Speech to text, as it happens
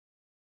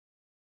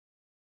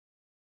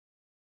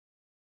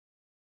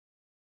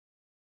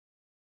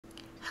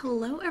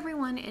Hello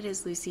everyone, it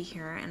is Lucy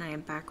here and I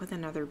am back with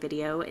another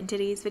video. In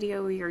today's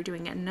video we are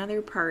doing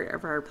another part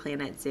of our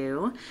Planet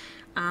Zoo.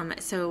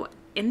 So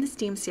in the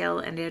Steam sale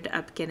I ended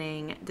up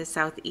getting the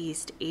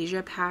Southeast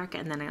Asia pack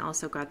and then I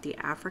also got the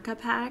Africa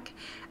pack.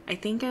 I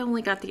think I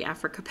only got the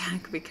Africa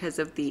pack because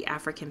of the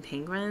African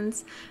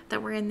penguins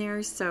that were in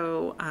there,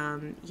 so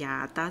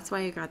yeah, that's why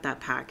I got that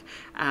pack.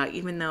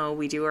 Even though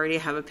we do already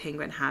have a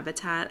penguin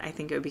habitat, I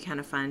think it would be kind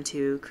of fun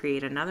to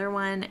create another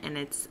one, and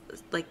it's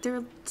like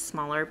they're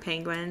smaller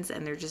penguins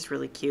and they're just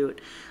really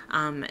cute.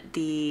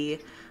 The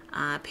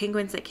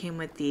penguins that came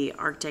with the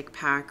Arctic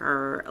pack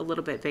are a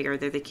little bit bigger.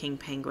 They're the king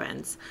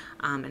penguins,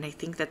 and I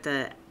think that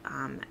the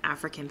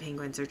African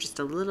penguins are just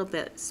a little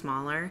bit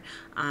smaller,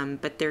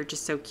 but they're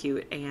just so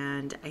cute,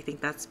 and I think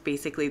that's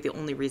basically the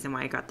only reason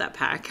why I got that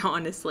pack,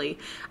 honestly.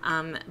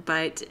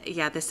 But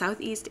yeah, the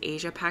Southeast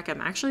Asia pack, I'm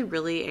actually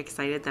really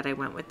excited that I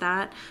went with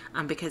that,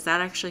 because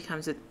that actually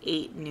comes with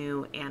 8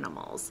 new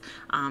animals.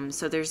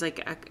 So there's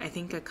like I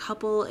think a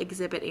couple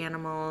exhibit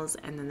animals,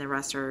 and then the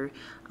rest are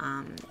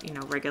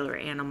regular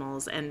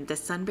animals, and the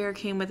sun bear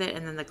came with it,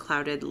 and then the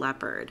clouded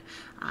leopard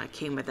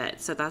came with it.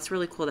 So that's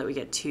really cool that we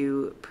get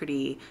 2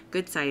 pretty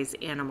good size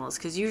animals,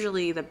 because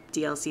usually the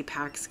DLC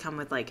packs come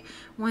with like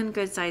 1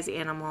 good size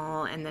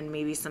animal and then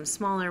maybe some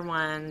smaller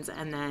ones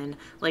and then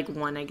like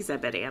 1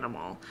 exhibit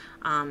animal.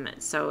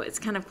 So it's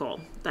kind of cool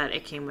that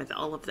it came with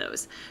all of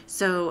those.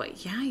 So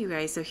yeah, you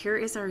guys, so here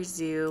is our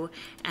zoo,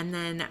 and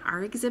then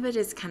our exhibit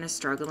is kind of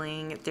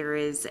struggling. There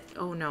is,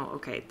 oh no,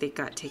 okay, they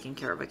got taken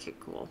care of. Okay,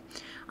 cool.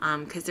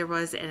 Because there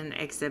was an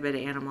exhibit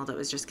animal that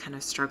was just kind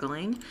of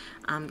struggling,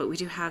 but we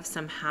do have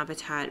some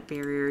habitat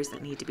barriers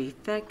that need to be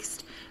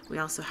fixed. We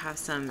also have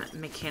some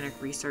mechanic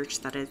research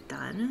that is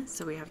done,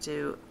 so we have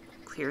to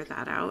clear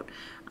that out.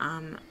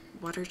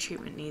 Water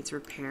treatment needs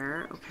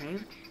repair.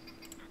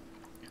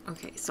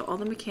 Okay, so all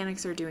the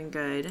mechanics are doing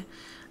good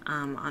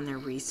on their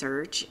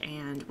research,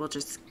 and we'll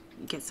just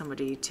get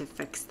somebody to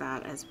fix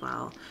that as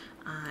well.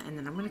 And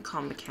then I'm going to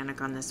call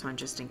mechanic on this one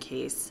just in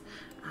case.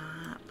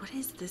 What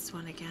is this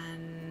one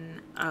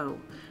again? Oh,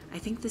 I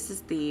think this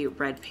is the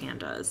red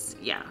pandas.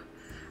 Yeah.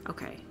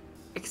 Okay.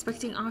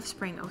 Expecting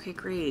offspring. Okay,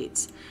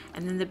 great.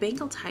 And then the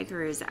Bengal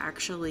tiger is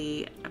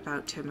actually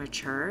about to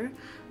mature.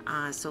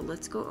 So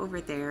let's go over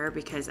there,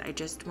 because I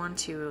just want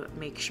to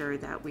make sure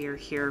that we are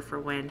here for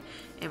when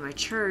it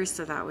matures,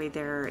 so that way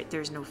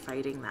there's no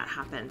fighting that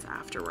happens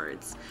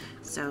afterwards.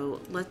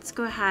 So let's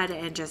go ahead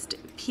and just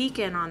peek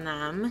in on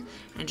them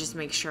and just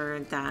make sure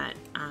that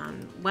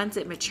once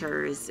it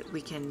matures,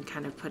 we can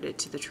kind of put it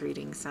to the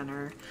trading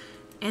center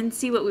and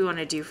see what we want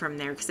to do from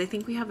there, because I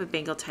think we have a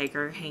Bengal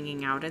tiger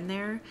hanging out in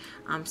there.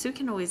 So we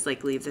can always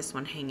like leave this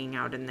one hanging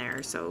out in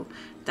there, so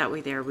that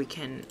way there we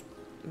can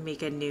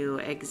make a new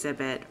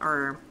exhibit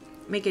or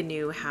make a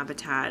new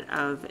habitat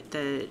of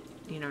the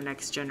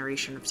next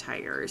generation of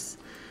tigers.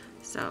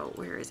 So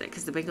where is it?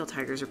 Because the Bengal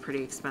tigers are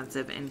pretty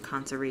expensive in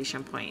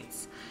conservation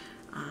points.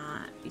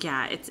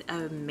 Yeah, it's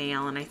a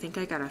male, and I think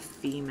I got a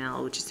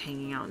female which is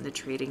hanging out in the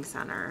trading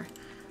center.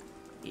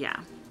 Yeah.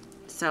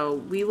 So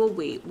we will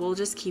wait. We'll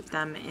just keep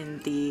them in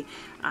the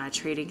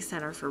trading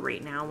center for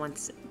right now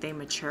once they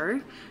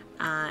mature.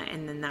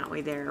 And then that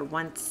way there,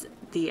 once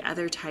the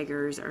other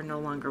tigers are no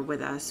longer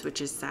with us,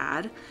 which is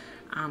sad,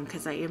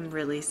 because I am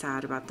really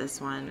sad about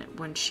this one.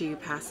 When she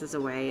passes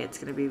away, it's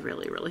going to be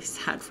really, really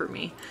sad for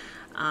me.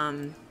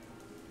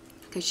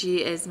 Because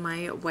she is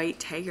my white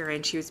tiger,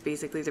 and she was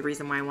basically the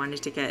reason why I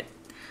wanted to get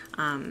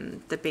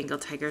the Bengal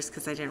tigers,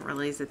 because I didn't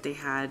realize that they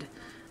had...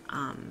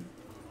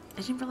 I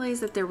didn't realize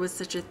that there was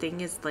such a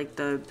thing as like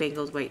the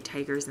Bengal white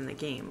tigers in the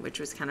game, which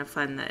was kind of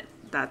fun that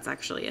that's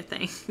actually a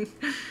thing.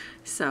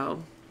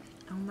 So,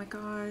 oh my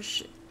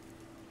gosh,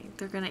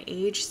 they're gonna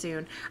age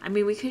soon. I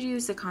mean, we could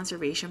use the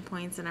conservation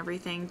points and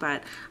everything,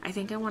 but I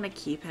think I want to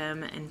keep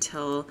him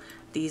until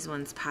these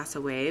ones pass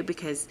away,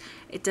 because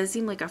it does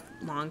seem like a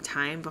long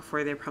time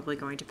before they're probably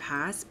going to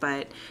pass,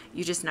 but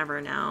you just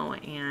never know,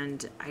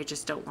 and I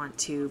just don't want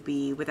to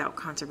be without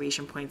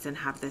conservation points and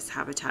have this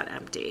habitat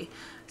empty.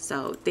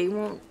 So they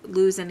won't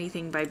lose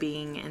anything by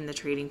being in the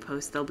trading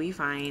post. They'll be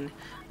fine,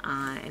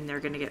 and they're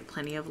gonna get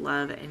plenty of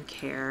love and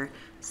care.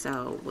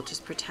 So we'll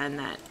just pretend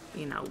that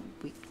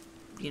we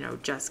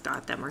just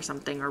got them or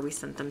something, or we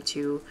sent them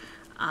to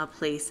a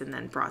place and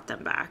then brought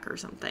them back or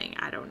something.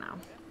 I don't know.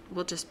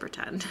 We'll just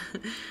pretend.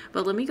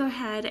 But let me go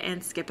ahead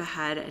and skip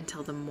ahead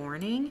until the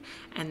morning,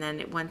 and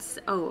then once,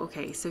 oh,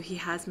 okay, so he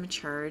has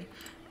matured,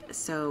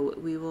 so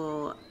we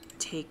will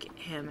take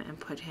him and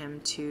put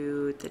him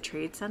to the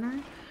trade center.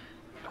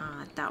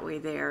 That way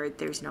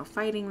there's no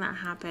fighting that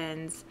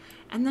happens,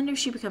 and then if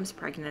she becomes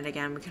pregnant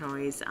again, we can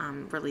always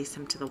release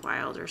him to the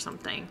wild or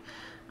something.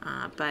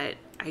 But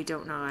I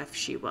don't know if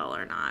she will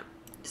or not,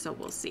 so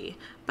we'll see.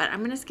 But I'm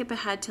going to skip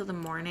ahead till the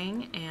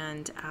morning,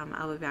 and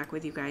I'll be back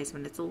with you guys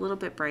when it's a little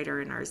bit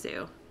brighter in our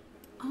zoo.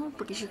 Oh,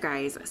 look at you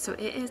guys. So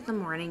it is the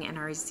morning in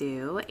our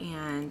zoo,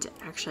 and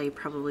actually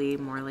probably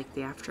more like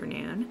the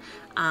afternoon.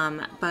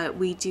 But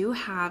we do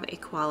have a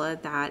koala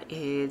that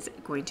is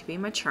going to be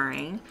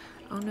maturing.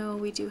 Oh no,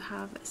 we do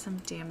have some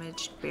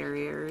damaged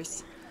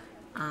barriers.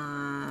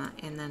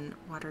 And then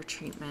water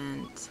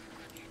treatment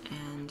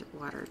and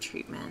water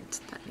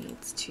treatment that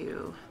needs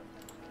to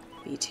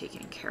be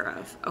taken care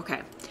of.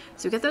 Okay,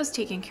 so we got those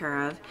taken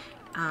care of.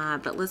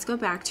 But let's go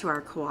back to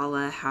our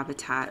koala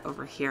habitat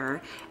over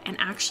here. And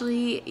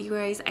actually, you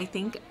guys, I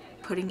think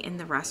putting in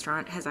the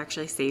restaurant has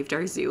actually saved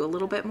our zoo a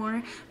little bit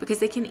more because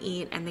they can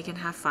eat and they can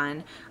have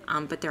fun,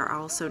 but they're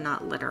also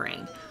not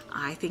littering.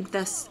 I think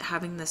this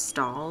having the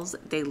stalls,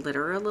 they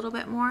litter a little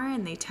bit more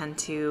and they tend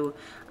to,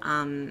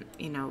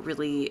 you know,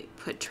 really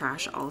put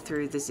trash all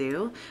through the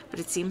zoo. But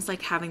it seems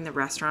like having the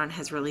restaurant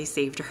has really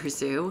saved our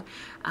zoo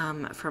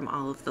from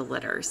all of the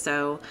litter.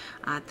 So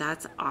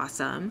that's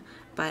awesome.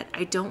 But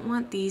I don't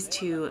want these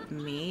to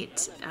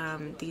mate,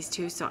 these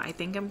two, so I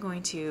think I'm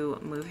going to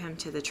move him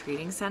to the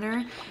trading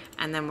center,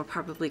 and then we're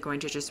probably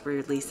going to just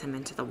release him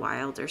into the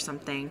wild or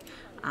something,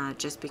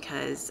 just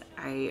because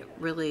I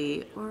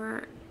really,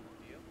 or,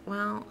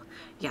 well,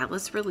 yeah,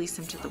 let's release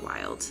him to the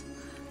wild.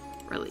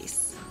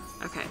 Release.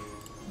 Okay.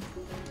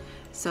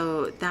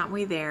 So that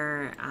way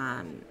there,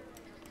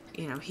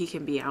 you know, he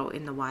can be out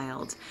in the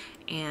wild,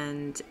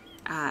 and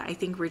I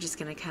think we're just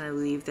going to kind of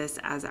leave this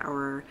as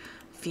our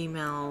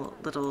female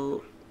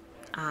little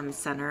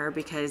center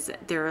because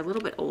they're a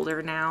little bit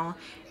older now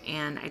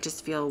and I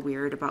just feel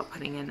weird about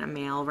putting in a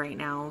male right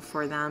now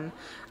for them,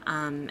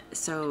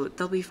 so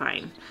they'll be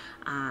fine,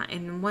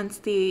 and once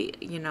the,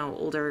 you know,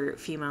 older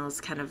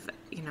females kind of,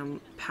 you know,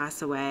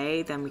 pass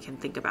away, then we can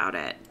think about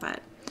it.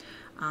 But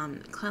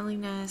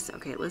cleanliness,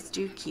 okay, let's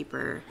do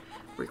keeper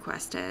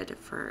requested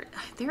for,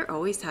 they're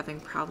always having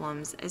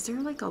problems. Is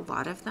there like a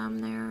lot of them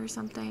there or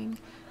something,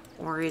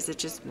 or is it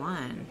just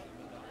one?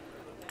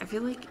 I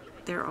feel like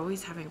they're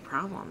always having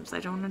problems.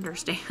 I don't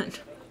understand.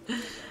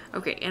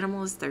 Okay,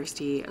 animal is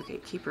thirsty. Okay,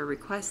 keeper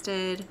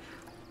requested.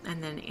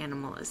 And then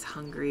animal is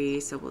hungry.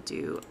 So we'll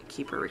do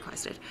keeper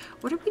requested.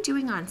 What are we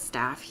doing on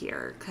staff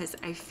here? Because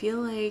I feel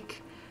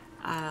like,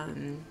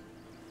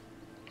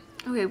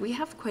 okay, we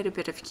have quite a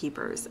bit of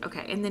keepers.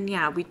 Okay, and then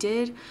yeah, we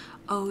did,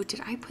 oh,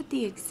 did I put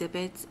the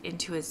exhibits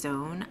into a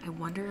zone? I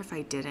wonder if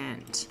I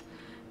didn't.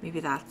 Maybe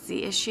that's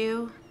the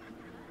issue.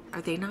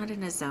 Are they not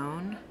in a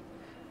zone?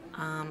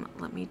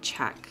 Let me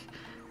check,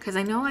 because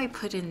I know I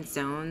put in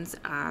zones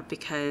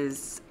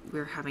because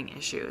we're having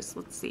issues.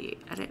 Let's see,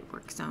 edit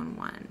work zone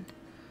 1.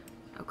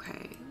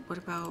 Okay, what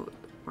about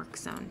work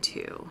zone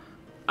 2?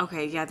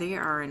 Okay, yeah, they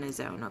are in a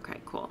zone.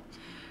 Okay, cool.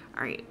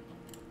 All right,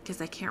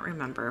 because I can't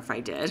remember if I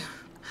did.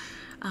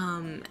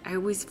 I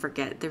always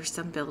forget. There's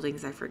some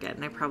buildings I forget,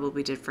 and I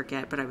probably did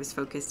forget, but I was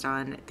focused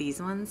on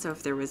these ones. So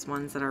if there was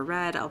ones that are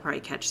red, I'll probably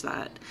catch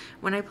that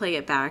when I play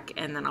it back,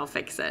 and then I'll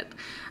fix it.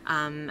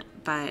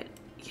 But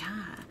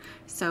yeah,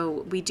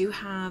 so we do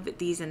have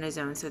these in a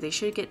zone, so they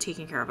should get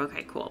taken care of.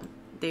 Okay, cool.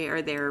 They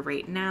are there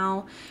right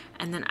now.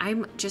 And then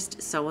I'm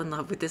just so in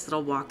love with this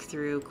little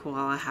walk-through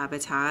koala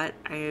habitat.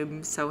 I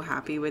am so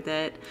happy with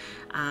it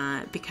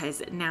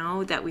because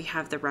now that we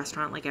have the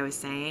restaurant, like I was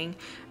saying,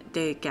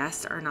 the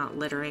guests are not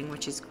littering,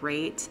 which is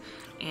great.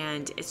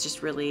 And it's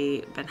just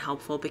really been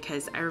helpful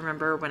because I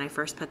remember when I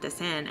first put this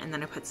in and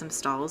then I put some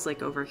stalls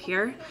like over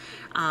here,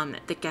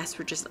 the guests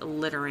were just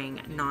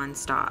littering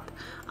nonstop.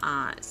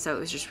 So it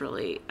was just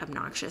really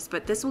obnoxious,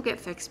 but this will get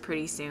fixed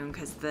pretty soon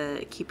because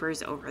the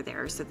keeper's over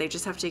there. So they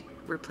just have to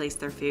replace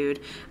their food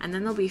and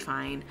then they'll be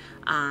fine.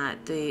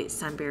 The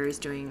sun bear is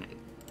doing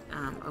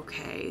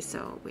okay.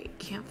 So wait,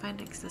 can't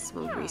find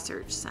accessible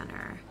research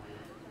center.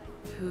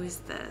 Who is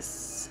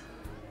this?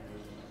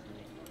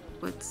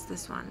 What's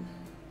this one?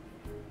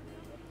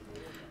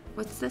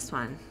 What's this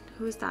one?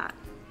 Who is that?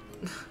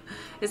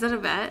 Is that a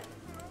vet?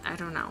 I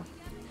don't know.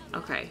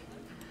 Okay.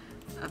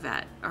 A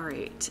vet. All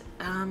right.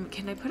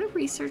 Can I put a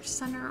research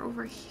center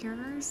over here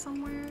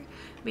somewhere?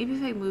 Maybe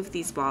if I move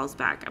these walls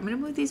back. I'm going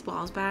to move these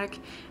walls back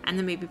and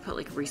then maybe put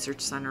like a research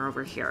center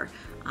over here.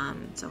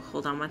 So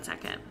hold on one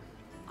second.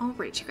 All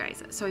right, you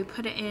guys. So I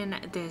put in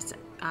this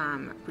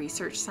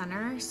research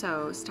center.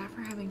 So staff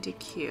are having to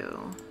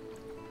queue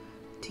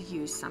to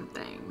use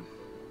something.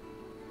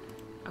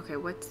 Okay,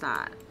 what's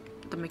that?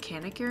 The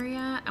mechanic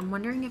area? I'm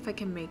wondering if I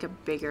can make a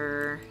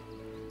bigger,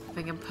 if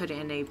I can put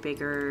in a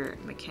bigger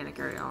mechanic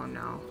area. Oh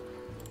no.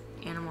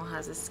 Animal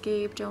has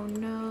escaped. Oh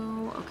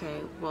no.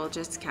 Okay, we'll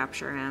just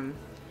capture him.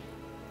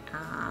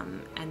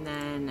 And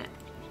then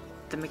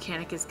the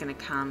mechanic is gonna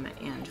come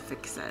and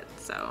fix it,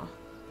 so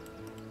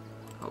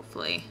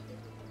hopefully.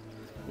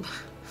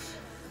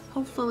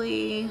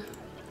 Hopefully.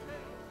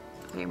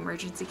 Okay,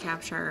 emergency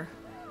capture.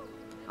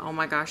 Oh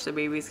my gosh, the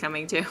baby's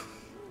coming too.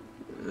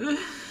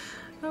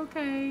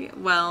 Okay,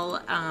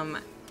 well,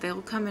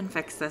 they'll come and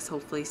fix this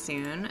hopefully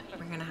soon.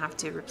 We're gonna have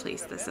to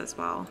replace this as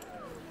well.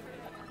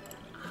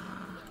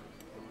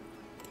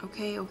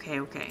 Okay.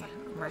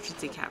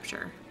 Emergency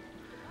capture.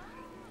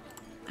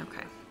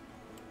 Okay.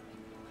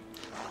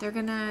 They're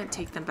gonna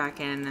take them back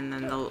in and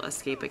then they'll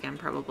escape again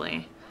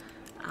probably.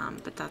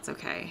 But that's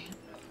okay.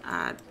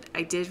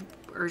 I did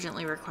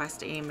urgently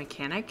request a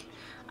mechanic.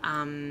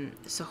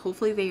 So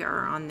hopefully they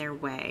are on their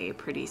way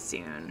pretty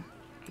soon.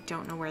 I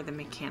don't know where the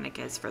mechanic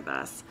is for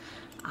this.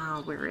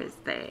 Where is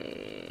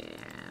they?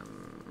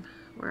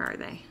 Where are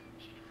they?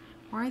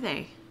 Where are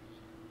they?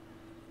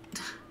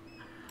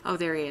 Oh,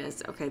 there he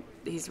is. Okay,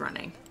 he's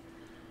running.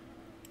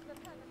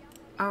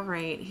 All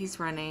right, he's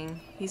running.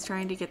 He's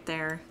trying to get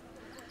there.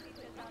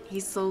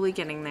 He's slowly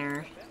getting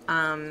there.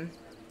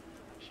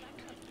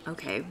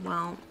 Okay,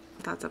 well,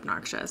 that's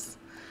obnoxious.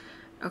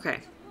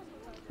 Okay.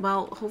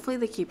 Well, hopefully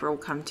the keeper will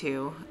come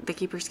too. The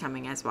keeper's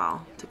coming as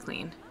well to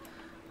clean.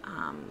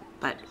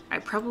 But I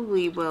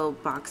probably will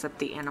box up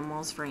the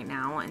animals right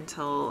now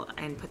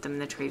and put them in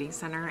the trading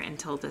center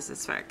until this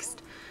is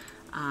fixed.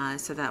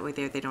 So that way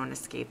they don't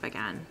escape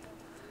again.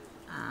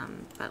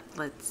 But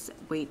let's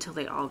wait till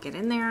they all get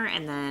in there,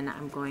 and then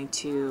I'm going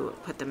to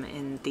put them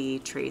in the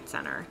trade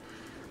center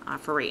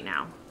for right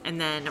now.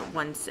 And then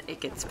once it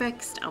gets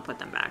fixed, I'll put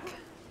them back.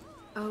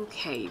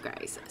 Okay, you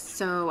guys,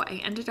 so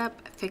I ended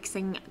up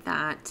fixing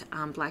that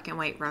black and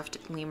white ruffed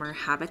lemur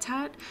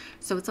habitat.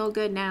 So it's all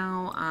good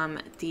now.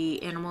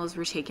 The animals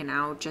were taken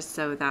out just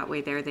so that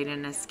way they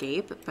didn't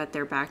escape, but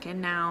they're back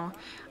in now,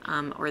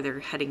 or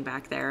they're heading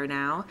back there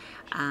now.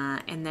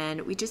 And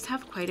then we just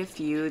have quite a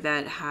few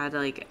that had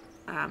like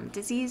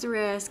disease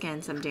risk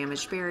and some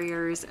damaged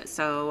barriers,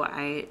 so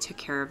I took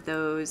care of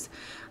those.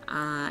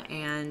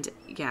 And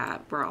yeah,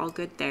 we're all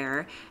good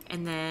there.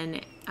 And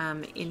then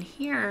in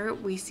here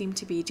we seem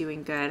to be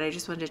doing good. I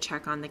just wanted to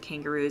check on the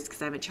kangaroos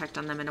because I haven't checked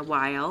on them in a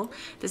while.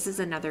 This is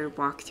another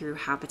walk-through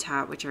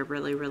habitat which I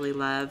really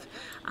love,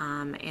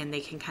 and they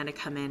can kind of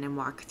come in and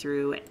walk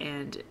through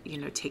and, you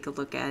know, take a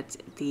look at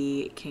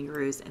the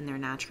kangaroos in their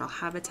natural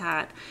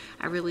habitat.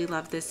 I really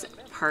love this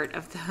part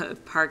of the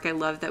park. I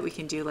love that we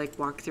can do like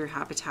walk-through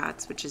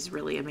habitats, which is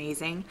really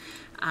amazing.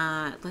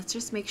 Let's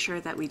just make sure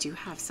that we do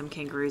have some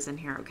kangaroos in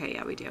here. Okay,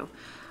 yeah, we do.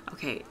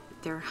 Okay,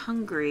 they're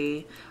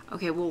hungry.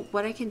 Okay, well,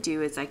 what I can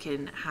do is I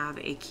can have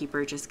a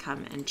keeper just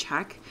come and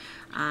check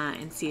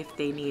and see if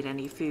they need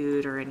any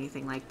food or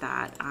anything like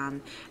that.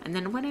 And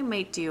then what I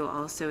might do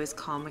also is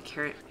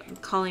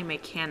calling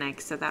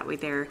mechanics, so that way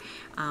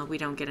we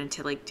don't get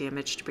into like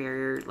damaged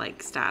barrier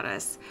like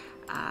status.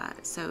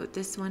 So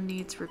this one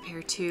needs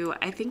repair too.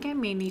 I think I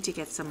may need to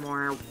get some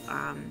more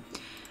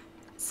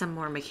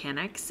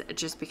mechanics,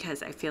 just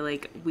because I feel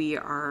like we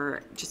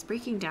are just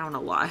breaking down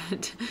a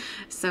lot.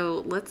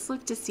 So let's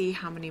look to see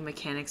how many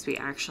mechanics we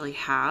actually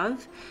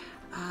have.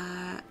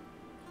 I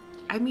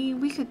mean,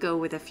 we could go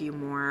with a few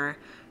more.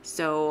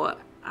 So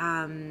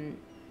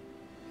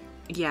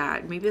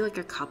yeah, maybe like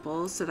a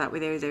couple, so that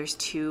way there's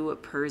 2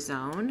 per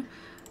zone,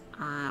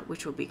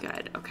 which will be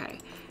good. Okay,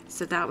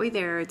 so that way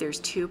there's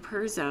 2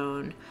 per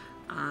zone,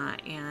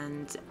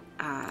 and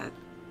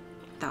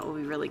that will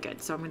be really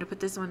good. So I'm going to put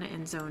this one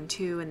in zone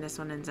 2 and this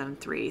one in zone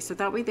 3. So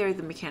that way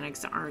the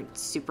mechanics aren't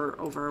super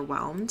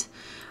overwhelmed,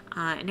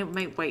 and it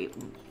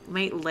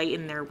might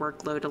lighten their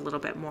workload a little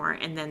bit more,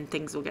 and then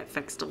things will get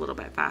fixed a little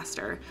bit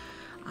faster.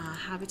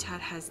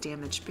 Habitat has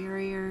damaged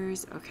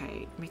barriers.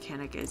 Okay,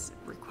 mechanic is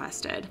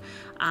requested.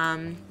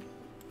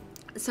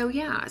 So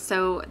yeah,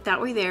 so that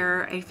way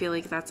I feel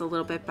like that's a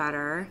little bit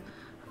better.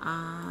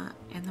 And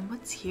then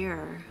what's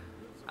here?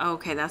 Oh,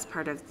 okay, that's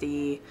part of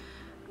the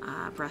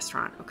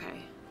restaurant.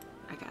 Okay,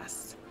 I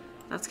guess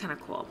that's kind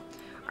of cool.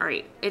 All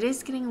right, it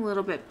is getting a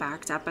little bit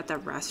backed up at the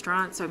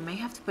restaurant, so I may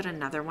have to put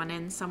another one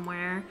in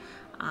somewhere.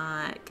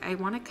 I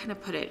want to kind of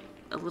put it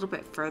a little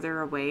bit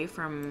further away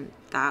from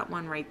that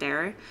one right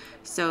there,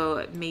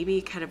 so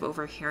maybe kind of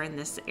over here in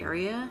this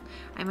area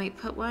I might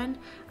put one.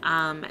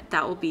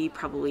 That will be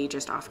probably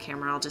just off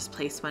camera. I'll just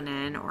place one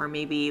in, or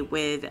maybe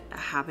with a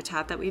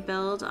habitat that we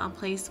build I'll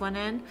place one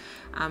in,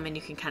 and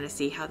you can kind of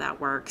see how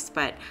that works.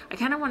 But I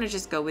kind of want to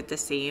just go with the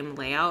same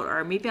layout,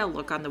 or maybe I'll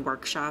look on the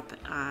workshop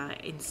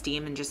in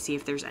Steam and just see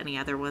if there's any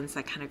other ones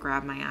that kind of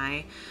grab my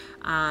eye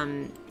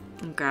and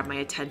grab my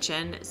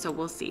attention. So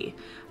we'll see.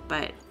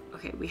 But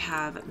okay, we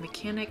have a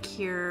mechanic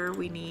here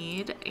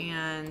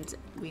and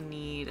we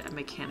need a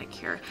mechanic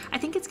here. I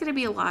think it's going to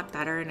be a lot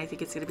better, and I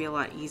think it's going to be a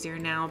lot easier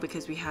now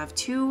because we have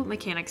 2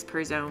 mechanics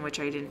per zone, which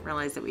I didn't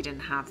realize that we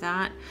didn't have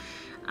that.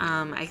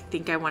 I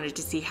think I wanted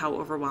to see how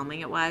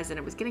overwhelming it was, and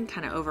it was getting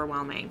kind of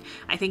overwhelming.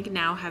 I think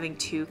now having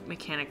 2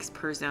 mechanics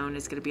per zone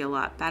is going to be a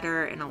lot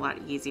better and a lot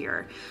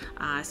easier.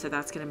 So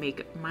that's going to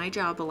make my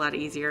job a lot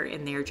easier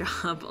and their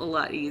job a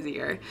lot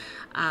easier.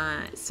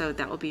 So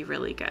that will be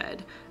really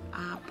good.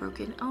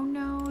 Broken. Oh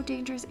no,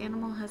 dangerous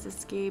animal has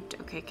escaped.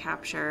 Okay,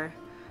 capture.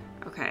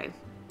 Okay.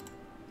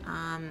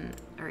 All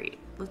right,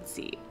 let's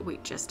see.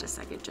 Wait, just a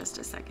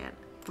second.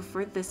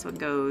 Before this one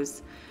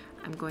goes,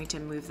 I'm going to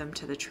move them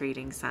to the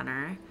trading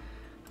center.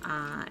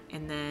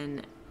 And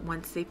then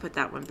once they put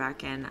that one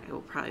back in, I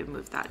will probably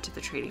move that to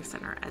the trading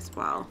center as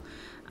well.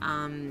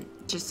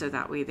 Just so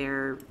that way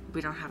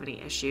we don't have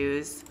any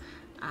issues.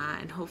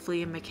 And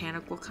hopefully a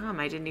mechanic will come.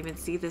 I didn't even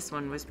see this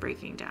one was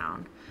breaking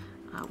down.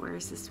 Where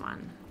is this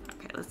one?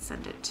 Okay, let's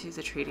send it to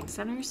the trading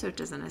center so it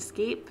doesn't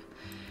escape.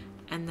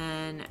 And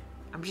then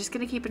I'm just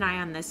going to keep an eye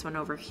on this one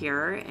over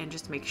here and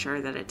just make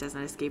sure that it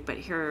doesn't escape. But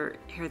here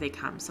they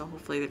come. So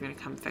hopefully they're going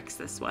to come fix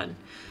this one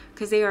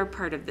because they are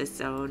part of this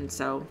zone.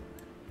 So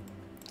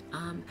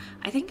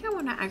I think I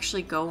want to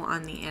actually go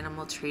on the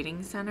Animal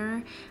Trading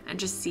Center and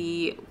just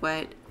see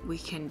what we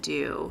can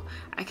do.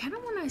 I kind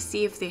of want to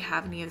see if they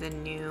have any of the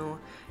new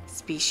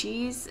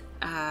species.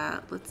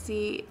 Let's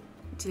see.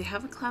 Do they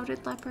have a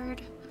clouded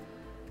leopard?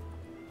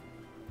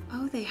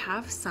 Oh, they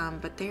have some,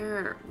 but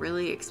they're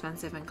really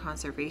expensive in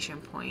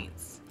conservation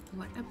points.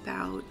 What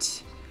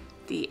about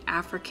the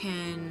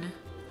African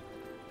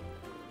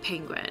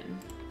penguin?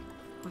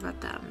 What about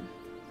them?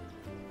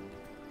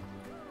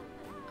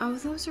 Oh,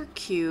 those are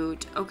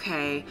cute.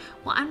 Okay.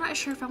 Well, I'm not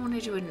sure if I want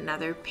to do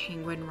another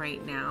penguin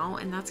right now,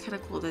 and that's kind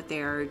of cool that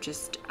they are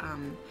just,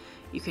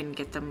 you can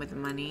get them with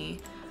money.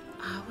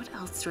 What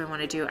else do I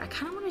want to do? I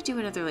kind of want to do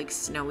another like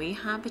snowy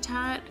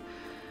habitat.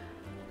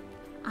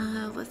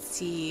 Let's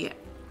see.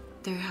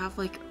 They have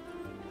like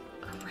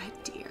a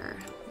red deer.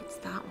 What's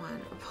that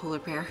one? A polar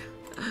bear.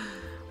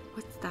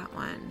 What's that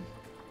one?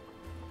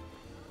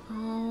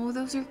 Oh,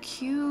 those are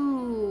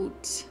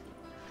cute.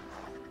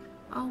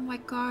 Oh my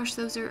gosh,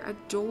 those are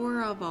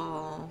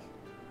adorable.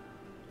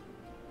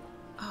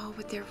 Oh,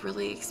 but they're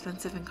really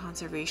expensive in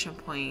conservation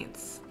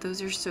points.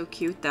 Those are so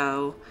cute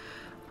though.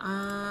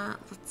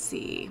 Let's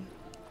see.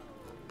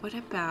 What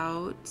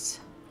about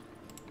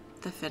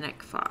the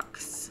fennec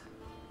fox?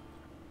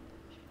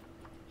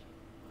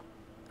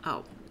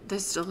 Oh,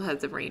 this still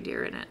has the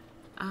reindeer in it.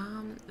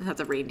 Not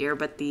the reindeer,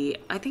 but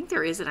I think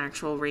there is an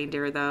actual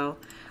reindeer though.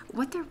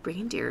 What the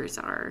reindeers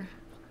are.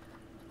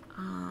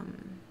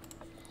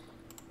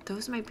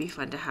 Those might be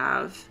fun to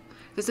have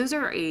because those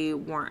are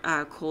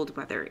a cold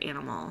weather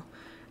animal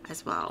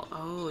as well.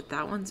 Oh,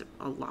 that one's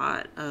a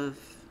lot of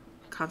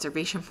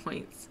conservation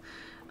points.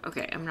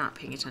 Okay, I'm not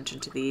paying attention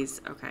to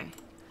these. Okay,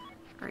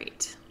 all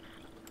right.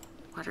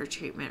 Water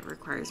treatment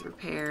requires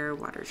repair.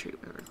 Water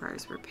treatment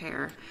requires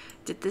repair.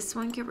 Did this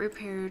one get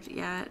repaired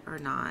yet or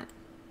not?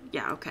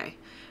 Yeah, okay.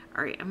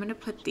 All right, I'm gonna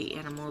put the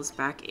animals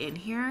back in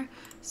here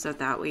so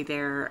that way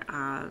they're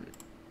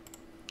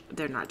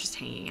not just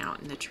hanging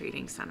out in the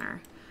trading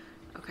center.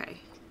 Okay.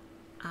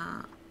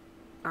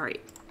 All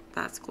right,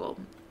 that's cool.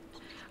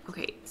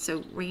 Okay,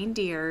 so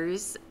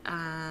reindeers,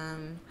 I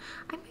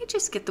might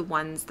just get the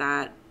ones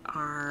that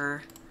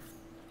are,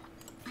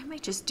 I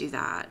might just do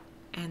that.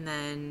 And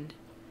then,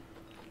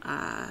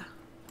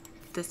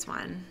 this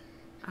one,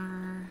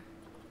 or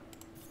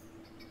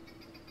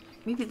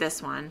maybe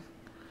this one.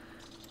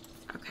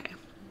 Okay.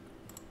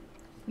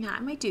 Yeah,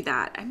 I might do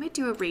that. I might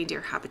do a reindeer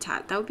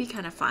habitat. That would be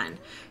kind of fun.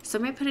 So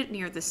I might put it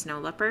near the snow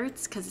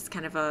leopards because it's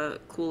kind of a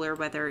cooler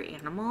weather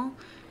animal.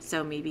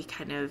 So maybe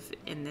kind of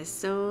in this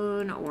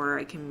zone, or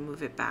I can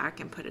move it back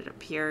and put it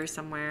up here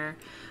somewhere.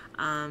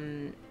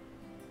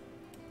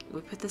 We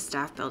put the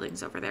staff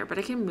buildings over there, but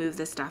I can move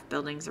the staff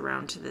buildings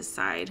around to this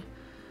side.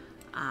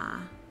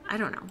 I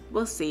don't know.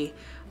 We'll see.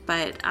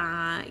 But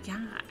yeah,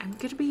 I'm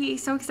going to be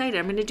so excited.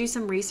 I'm going to do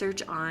some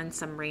research on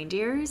some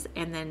reindeers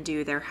and then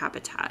do their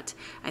habitat.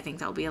 I think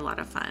that'll be a lot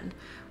of fun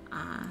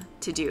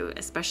to do,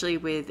 especially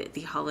with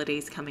the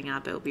holidays coming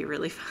up. It'll be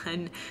really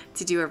fun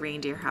to do a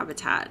reindeer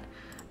habitat.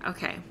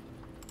 Okay.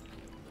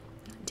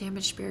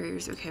 Damaged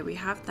barriers. Okay, we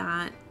have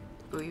that.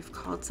 We've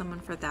called someone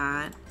for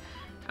that.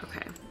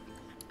 Okay.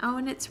 Oh,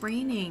 and it's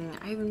raining.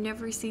 I've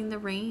never seen the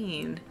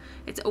rain.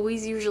 It's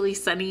always usually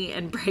sunny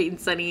and bright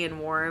and sunny and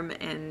warm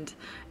and,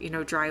 you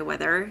know, dry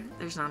weather.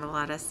 There's not a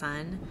lot of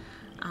sun.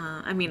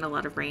 I mean, a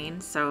lot of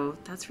rain. So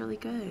that's really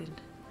good.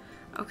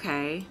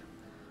 Okay.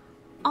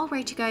 All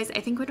right, you guys, I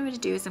think what I'm going to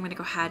do is I'm going to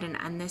go ahead and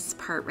end this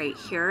part right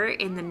here.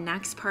 In the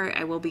next part,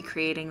 I will be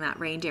creating that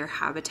reindeer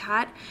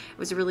habitat. It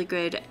was a really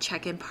good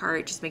check-in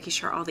part, just making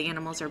sure all the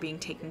animals are being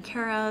taken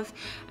care of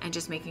and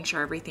just making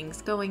sure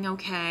everything's going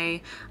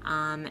okay.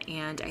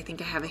 And I think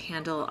I have a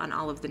handle on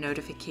all of the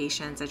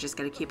notifications. I just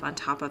got to keep on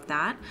top of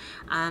that.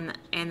 And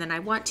then I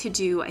want to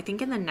do, I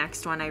think in the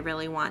next one, I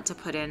really want to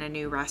put in a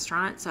new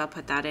restaurant. So I'll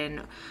put that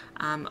in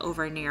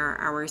over near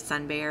our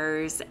sun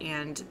bears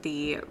and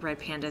the red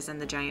pandas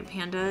and the giant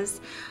pandas.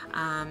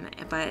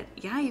 But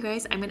yeah, you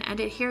guys, I'm gonna end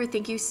it here.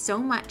 Thank you so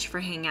much for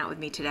hanging out with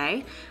me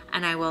today,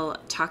 and I will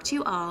talk to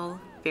you all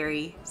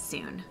very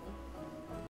soon.